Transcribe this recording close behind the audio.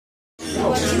Okay,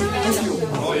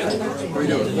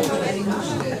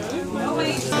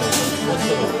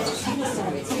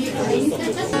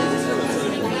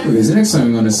 the next song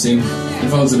I'm going to sing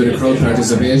involves a bit of crowd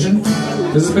participation.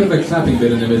 There's a bit of a clapping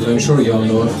bit in the middle, I'm sure you all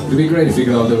know it. It'd be great if you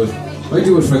could all do it. I'd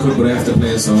do it if I could, but I have to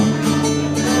play, so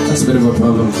that's a bit of a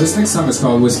problem. This next song is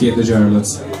called Whiskey in the Jar.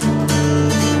 Let's.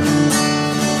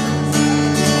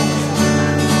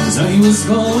 As I was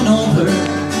going over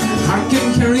Park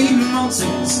and Kerry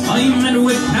mountains, I met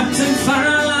with Captain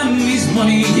Farrell and his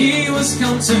money he was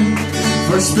counting.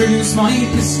 First produced my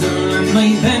pistol and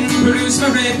I then produced my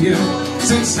rapier.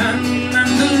 Since stand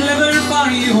and deliver for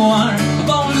you are a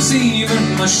bold deceiver,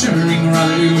 my shirring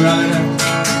rather.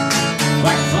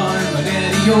 Whack for my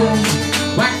daddy-o,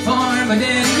 whack for my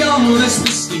daddy-o, there's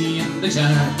whiskey in the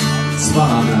jar. Spot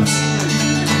on, lads.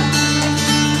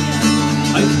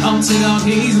 I counted out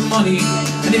his money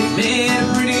and it made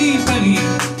a pretty penny.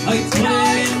 I put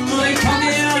it in my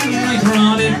pocket and I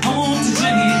brought it home to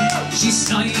Jenny. She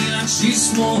sighed and she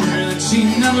swore that she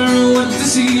never would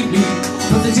deceive me,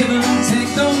 but the devil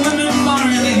take the women for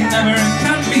they never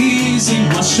can be seen.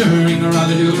 Was shirring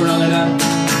rather do rather that.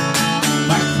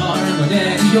 Whack for my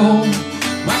daddy-o,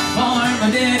 whack for my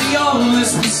daddy-o,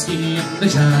 there's whiskey in the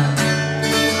jar.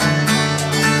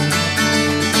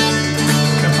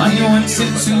 I went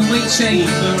into my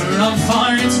chamber on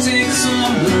fire to take a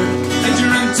slumber. I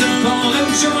dreamt of golden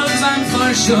jewels and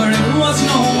for sure it was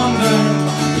no wonder.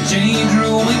 But Jenny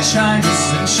drew my charges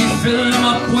and she filled them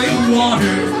up with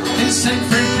water and sent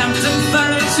for Captain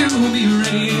Farrell to be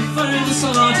ready for the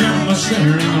slaughter.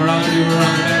 Mushering around you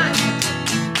around.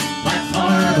 Whack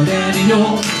for my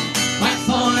daddy-o, whack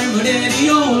for my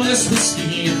daddy-o, there's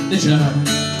whiskey in the jar.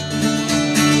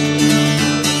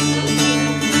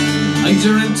 I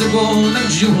dreamt of gold and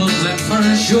jewels and for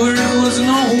sure it was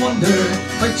no wonder.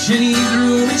 But Jenny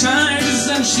drew my charges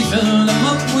and she filled them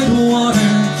up with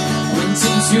water. Went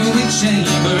into my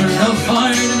chamber of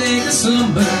fire to take a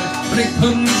slumber, but I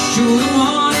couldn't shoot them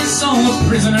all, so a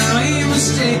prisoner I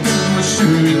was taken. Was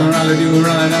shooting rather do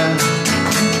rather.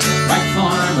 Whack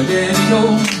for my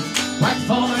daddy-o, whack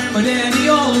for my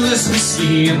daddy-o, there's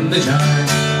whiskey in the jar.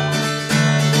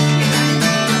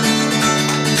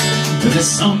 The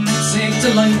some take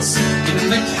delight in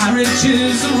the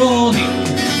carriages rolling,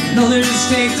 and others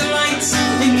take delight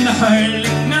in the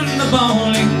hurling and the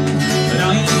bowling. But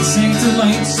I take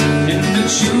delight in the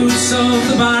juice of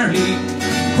the barley,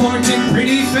 courting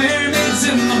pretty fair maids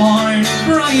in the morning,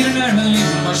 bright and early.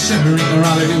 My shivering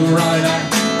rather do rather.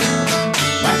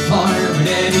 Whack for my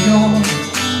daddy-o,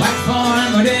 whack for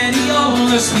my daddy-o,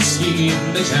 there's whiskey in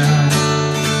the jar.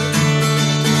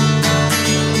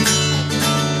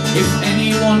 If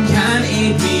anyone can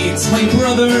aid me, it's my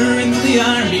brother in the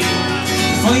army.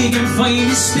 If I can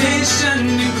find a station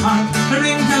in Cork or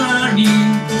in Killarney,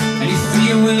 and if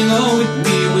you will go with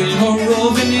me, we'll go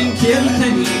roving in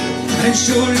Killarney, and I'm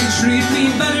sure he'll treat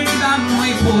me better than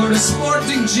my poor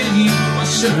sporting Jenny.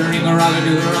 Was shivering rather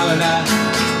do rather that.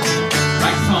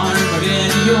 Whack for my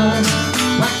daddy-o,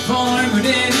 whack for my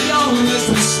daddy-o, there's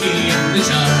whiskey in the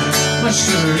jar. Was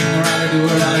shivering rather do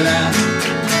rather that.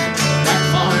 Whack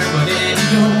for my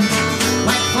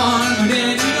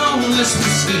daddy-o, there's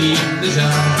whiskey in the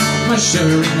jar. My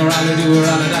shirring rather do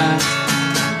rather that.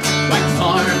 Whack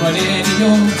for my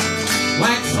daddy-o,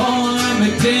 whack for my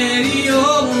daddy-o,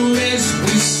 there's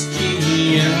whiskey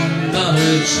in the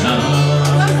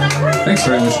jar. Thanks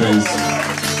very much, guys.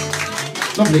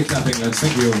 Lovely clapping, lads.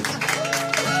 Thank you.